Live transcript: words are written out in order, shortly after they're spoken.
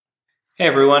Hey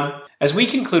everyone. As we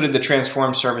concluded the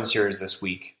Transformed Sermon Series this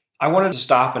week, I wanted to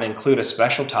stop and include a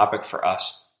special topic for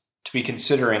us to be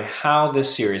considering how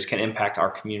this series can impact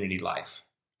our community life.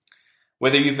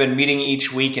 Whether you've been meeting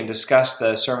each week and discussed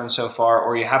the sermon so far,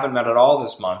 or you haven't met at all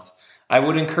this month, I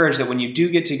would encourage that when you do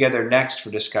get together next for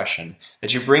discussion,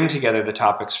 that you bring together the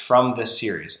topics from this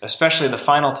series, especially the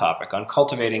final topic on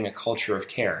cultivating a culture of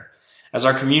care, as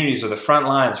our communities are the front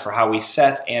lines for how we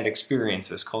set and experience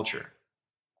this culture.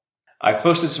 I've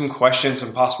posted some questions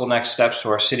and possible next steps to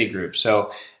our city group,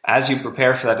 so as you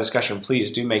prepare for that discussion, please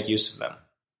do make use of them.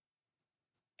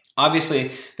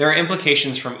 Obviously, there are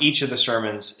implications from each of the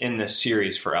sermons in this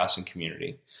series for us and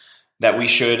community that we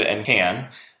should and can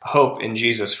hope in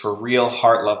Jesus for real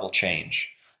heart-level change,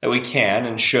 that we can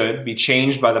and should be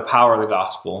changed by the power of the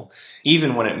gospel,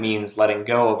 even when it means letting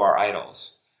go of our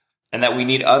idols, and that we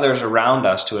need others around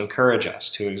us to encourage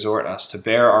us, to exhort us, to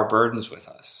bear our burdens with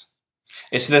us.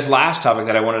 It's this last topic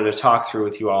that I wanted to talk through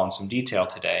with you all in some detail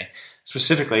today.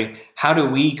 Specifically, how do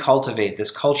we cultivate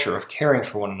this culture of caring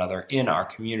for one another in our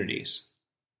communities?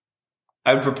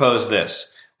 I would propose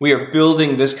this. We are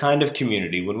building this kind of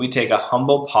community when we take a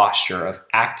humble posture of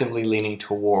actively leaning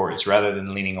towards rather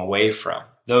than leaning away from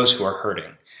those who are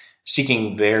hurting,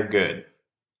 seeking their good.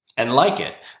 And like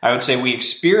it, I would say we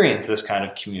experience this kind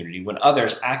of community when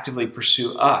others actively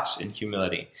pursue us in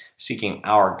humility, seeking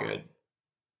our good.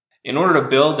 In order to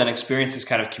build and experience this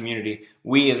kind of community,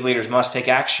 we as leaders must take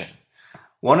action.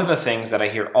 One of the things that I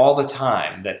hear all the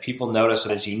time that people notice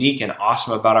as unique and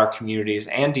awesome about our communities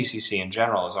and DCC in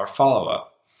general is our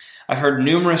follow-up. I've heard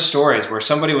numerous stories where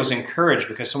somebody was encouraged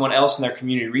because someone else in their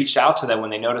community reached out to them when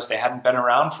they noticed they hadn't been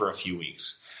around for a few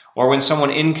weeks, or when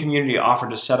someone in community offered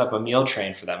to set up a meal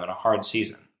train for them in a hard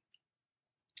season.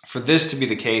 For this to be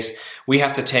the case, we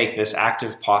have to take this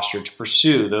active posture to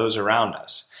pursue those around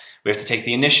us. We have to take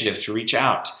the initiative to reach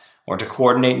out, or to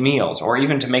coordinate meals, or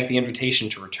even to make the invitation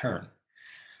to return.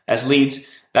 As leads,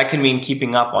 that can mean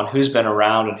keeping up on who's been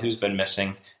around and who's been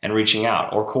missing, and reaching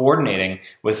out, or coordinating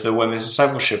with the women's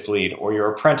discipleship lead, or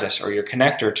your apprentice, or your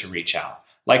connector to reach out,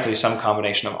 likely some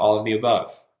combination of all of the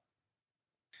above.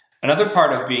 Another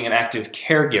part of being an active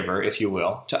caregiver, if you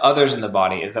will, to others in the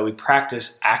body is that we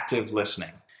practice active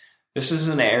listening. This is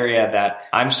an area that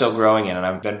I'm still growing in, and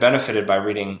I've been benefited by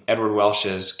reading Edward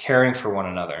Welch's Caring for One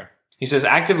Another. He says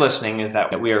active listening is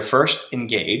that we are first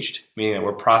engaged, meaning that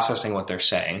we're processing what they're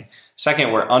saying.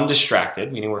 Second, we're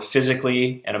undistracted, meaning we're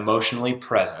physically and emotionally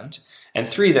present. And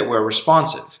three, that we're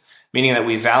responsive, meaning that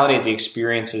we validate the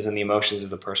experiences and the emotions of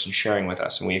the person sharing with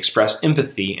us, and we express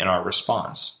empathy in our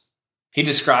response. He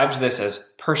describes this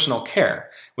as personal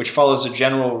care, which follows a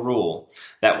general rule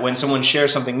that when someone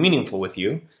shares something meaningful with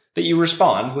you, that you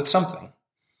respond with something.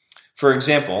 For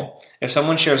example, if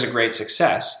someone shares a great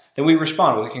success, then we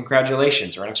respond with a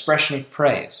congratulations or an expression of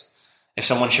praise. If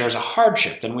someone shares a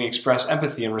hardship, then we express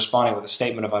empathy in responding with a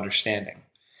statement of understanding.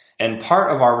 And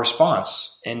part of our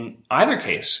response, in either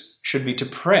case, should be to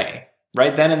pray,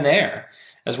 right then and there,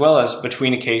 as well as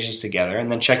between occasions together, and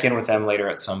then check in with them later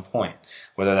at some point,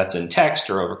 whether that's in text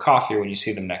or over coffee or when you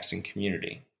see them next in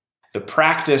community. The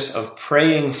practice of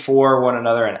praying for one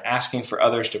another and asking for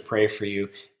others to pray for you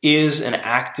is an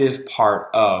active part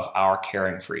of our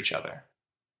caring for each other.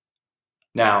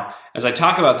 Now, as I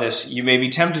talk about this, you may be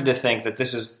tempted to think that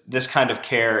this kind of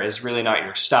care is really not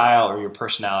your style or your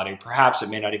personality. Perhaps it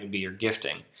may not even be your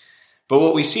gifting. But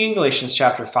what we see in Galatians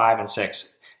chapter 5 and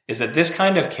 6 is that this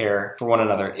kind of care for one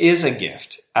another is a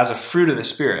gift as a fruit of the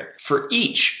Spirit for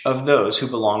each of those who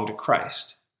belong to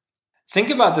Christ. Think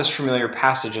about this familiar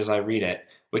passage as I read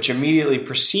it, which immediately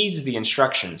precedes the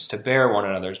instructions to bear one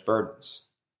another's burdens.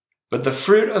 But the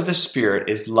fruit of the Spirit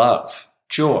is love,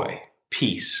 joy,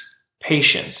 peace,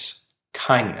 patience,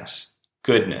 kindness,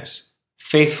 goodness,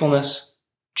 faithfulness,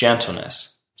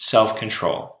 gentleness,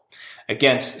 self-control.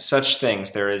 Against such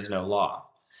things there is no law.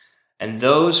 And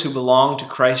those who belong to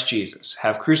Christ Jesus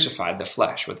have crucified the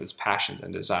flesh with its passions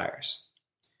and desires.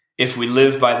 If we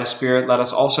live by the Spirit, let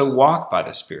us also walk by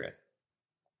the Spirit.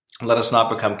 Let us not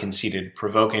become conceited,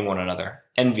 provoking one another,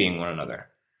 envying one another.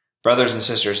 Brothers and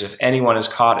sisters, if anyone is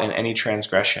caught in any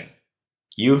transgression,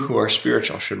 you who are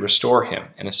spiritual should restore him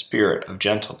in a spirit of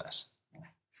gentleness.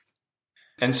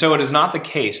 And so it is not the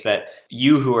case that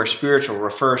you who are spiritual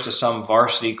refers to some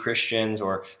varsity Christians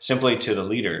or simply to the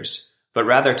leaders, but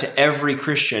rather to every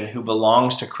Christian who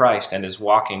belongs to Christ and is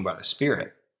walking by the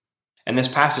Spirit. And this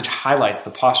passage highlights the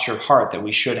posture of heart that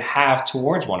we should have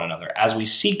towards one another as we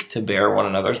seek to bear one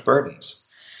another's burdens.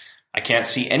 I can't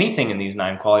see anything in these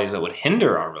 9 qualities that would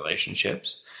hinder our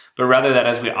relationships, but rather that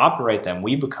as we operate them,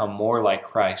 we become more like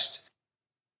Christ.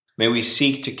 May we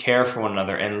seek to care for one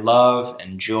another in love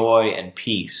and joy and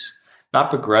peace, not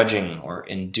begrudging or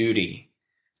in duty.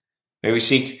 May we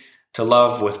seek to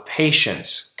love with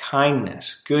patience,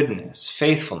 kindness, goodness,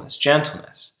 faithfulness,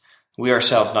 gentleness, we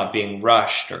ourselves not being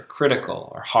rushed or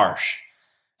critical or harsh,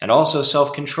 and also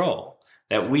self-control,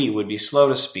 that we would be slow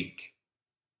to speak.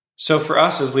 So for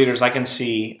us as leaders, I can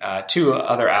see two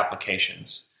other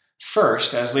applications.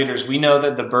 First, as leaders, we know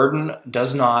that the burden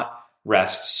does not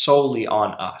rest solely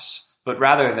on us, but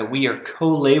rather that we are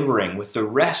co-laboring with the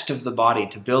rest of the body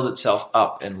to build itself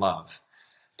up in love.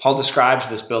 Paul describes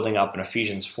this building up in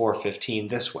Ephesians 4:15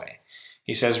 this way.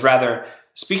 He says, "Rather,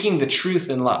 speaking the truth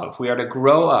in love, we are to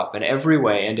grow up in every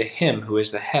way into him who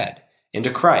is the head, into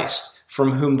Christ,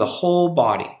 from whom the whole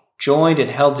body, joined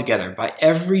and held together by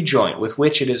every joint with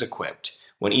which it is equipped,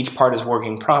 when each part is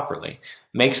working properly,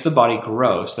 makes the body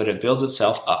grow so that it builds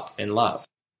itself up in love."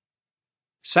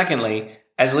 Secondly,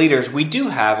 as leaders, we do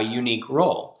have a unique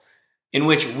role in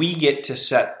which we get to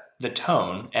set the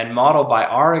tone and model by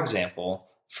our example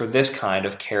for this kind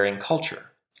of caring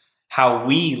culture. How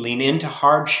we lean into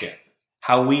hardship,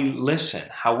 how we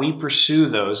listen, how we pursue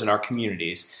those in our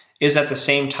communities is at the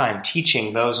same time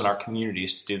teaching those in our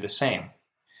communities to do the same.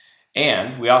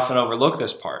 And we often overlook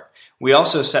this part. We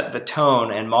also set the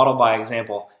tone and model by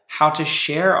example how to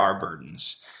share our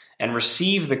burdens and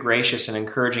receive the gracious and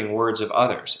encouraging words of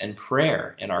others and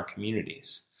prayer in our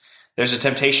communities. There's a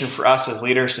temptation for us as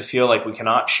leaders to feel like we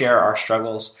cannot share our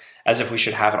struggles as if we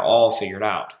should have it all figured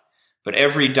out. But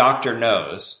every doctor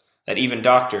knows that even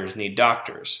doctors need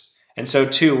doctors. And so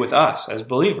too with us as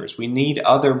believers. We need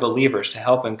other believers to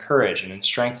help encourage and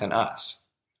strengthen us.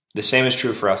 The same is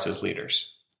true for us as leaders.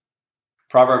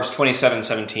 Proverbs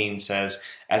 27:17 says,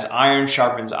 "As iron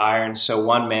sharpens iron, so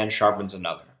one man sharpens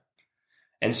another."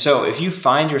 And so if you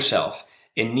find yourself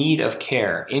in need of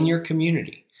care in your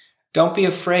community, don't be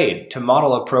afraid to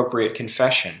model appropriate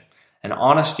confession and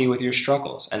honesty with your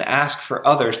struggles and ask for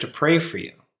others to pray for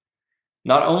you.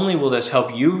 Not only will this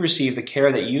help you receive the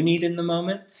care that you need in the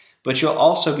moment, but you'll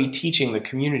also be teaching the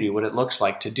community what it looks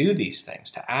like to do these things,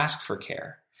 to ask for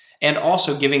care, and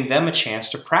also giving them a chance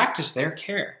to practice their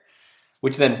care,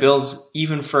 which then builds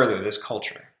even further this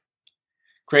culture.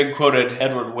 Craig quoted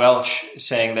Edward Welch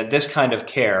saying that this kind of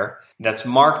care that's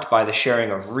marked by the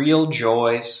sharing of real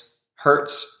joys,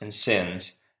 hurts, and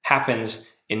sins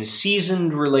happens in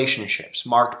seasoned relationships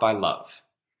marked by love.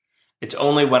 It's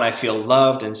only when I feel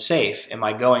loved and safe am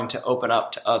I going to open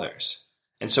up to others.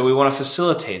 And so we want to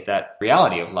facilitate that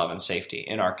reality of love and safety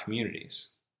in our communities.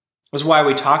 This is why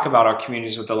we talk about our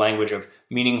communities with the language of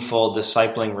meaningful,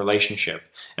 discipling relationship,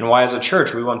 and why as a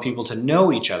church we want people to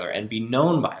know each other and be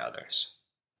known by others.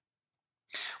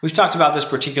 We've talked about this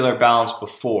particular balance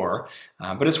before,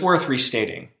 but it's worth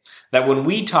restating that when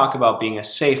we talk about being a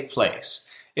safe place,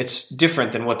 it's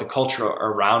different than what the culture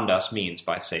around us means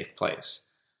by safe place.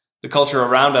 The culture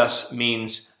around us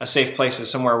means a safe place is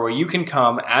somewhere where you can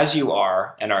come as you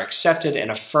are and are accepted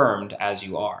and affirmed as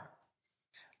you are.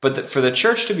 But for the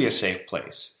church to be a safe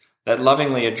place that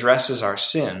lovingly addresses our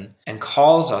sin and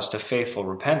calls us to faithful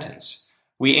repentance,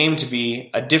 we aim to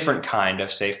be a different kind of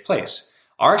safe place.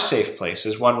 Our safe place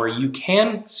is one where you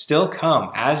can still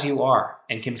come as you are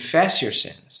and confess your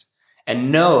sins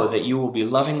and know that you will be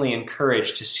lovingly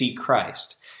encouraged to seek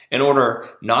Christ in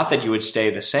order not that you would stay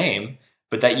the same,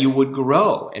 but that you would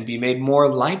grow and be made more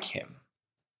like him.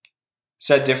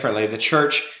 Said differently, the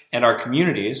church and our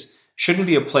communities shouldn't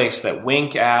be a place that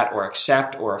wink at or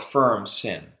accept or affirm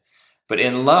sin, but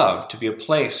in love to be a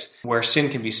place where sin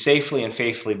can be safely and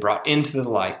faithfully brought into the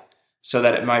light so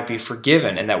that it might be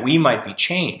forgiven and that we might be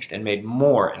changed and made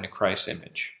more into Christ's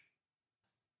image.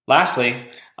 Lastly,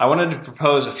 I wanted to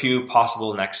propose a few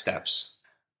possible next steps.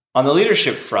 On the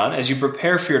leadership front, as you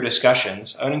prepare for your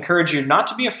discussions, I would encourage you not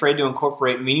to be afraid to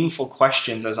incorporate meaningful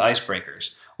questions as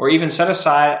icebreakers, or even set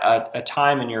aside a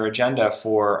time in your agenda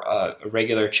for a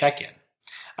regular check-in.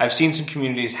 I've seen some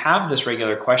communities have this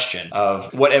regular question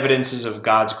of what evidences of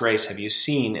God's grace have you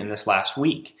seen in this last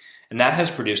week? And that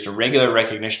has produced a regular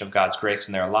recognition of God's grace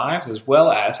in their lives, as well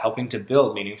as helping to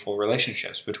build meaningful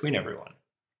relationships between everyone.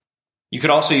 You could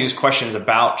also use questions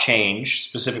about change,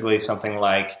 specifically something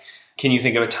like, can you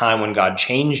think of a time when God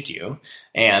changed you?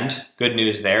 And good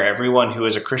news there, everyone who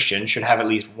is a Christian should have at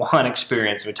least one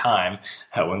experience of a time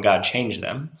when God changed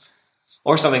them.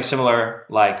 Or something similar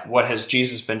like, what has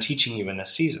Jesus been teaching you in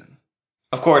this season?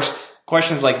 Of course,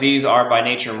 questions like these are by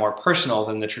nature more personal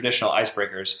than the traditional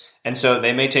icebreakers, and so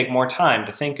they may take more time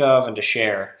to think of and to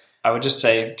share. I would just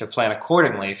say to plan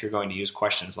accordingly if you're going to use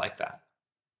questions like that.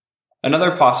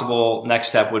 Another possible next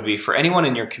step would be for anyone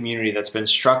in your community that's been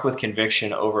struck with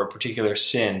conviction over a particular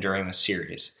sin during the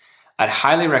series. I'd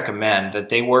highly recommend that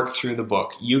they work through the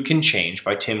book You Can Change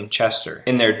by Tim Chester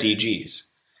in their DGs.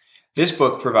 This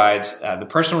book provides the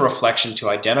personal reflection to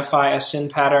identify a sin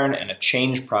pattern and a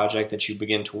change project that you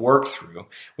begin to work through,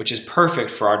 which is perfect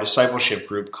for our discipleship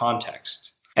group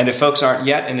context. And if folks aren't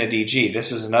yet in a DG, this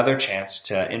is another chance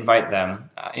to invite them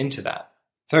into that.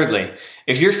 Thirdly,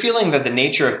 if you're feeling that the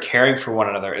nature of caring for one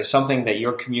another is something that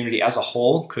your community as a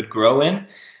whole could grow in,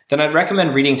 then I'd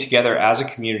recommend reading together as a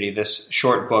community this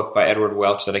short book by Edward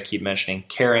Welch that I keep mentioning,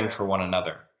 Caring for One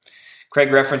Another. Craig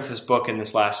referenced this book in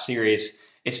this last series.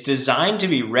 It's designed to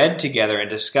be read together and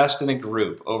discussed in a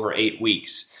group over 8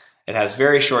 weeks. It has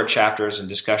very short chapters and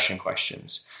discussion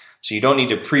questions, so you don't need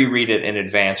to pre-read it in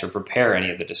advance or prepare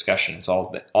any of the discussion. It's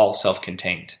all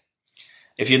self-contained.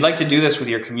 If you'd like to do this with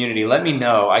your community, let me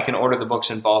know. I can order the books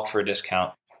in bulk for a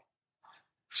discount.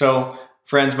 So,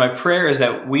 friends, my prayer is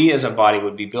that we as a body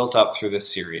would be built up through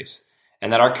this series,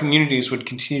 and that our communities would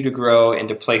continue to grow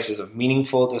into places of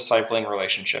meaningful discipling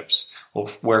relationships,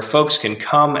 where folks can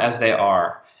come as they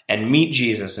are and meet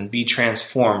Jesus and be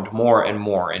transformed more and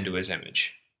more into his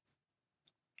image.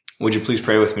 Would you please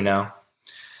pray with me now?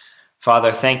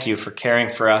 Father, thank you for caring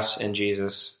for us in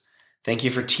Jesus. Thank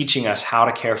you for teaching us how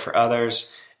to care for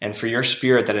others and for your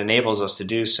Spirit that enables us to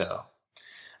do so.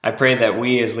 I pray that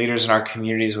we as leaders in our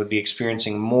communities would be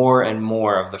experiencing more and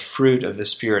more of the fruit of the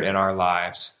Spirit in our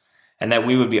lives, and that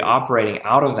we would be operating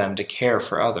out of them to care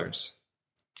for others.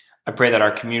 I pray that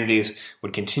our communities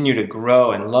would continue to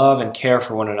grow and love and care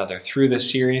for one another through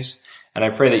this series, and I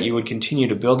pray that you would continue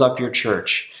to build up your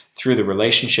church through the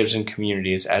relationships and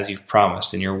communities as you've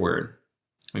promised in your word.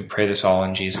 We pray this all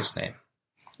in Jesus' name.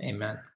 Amen.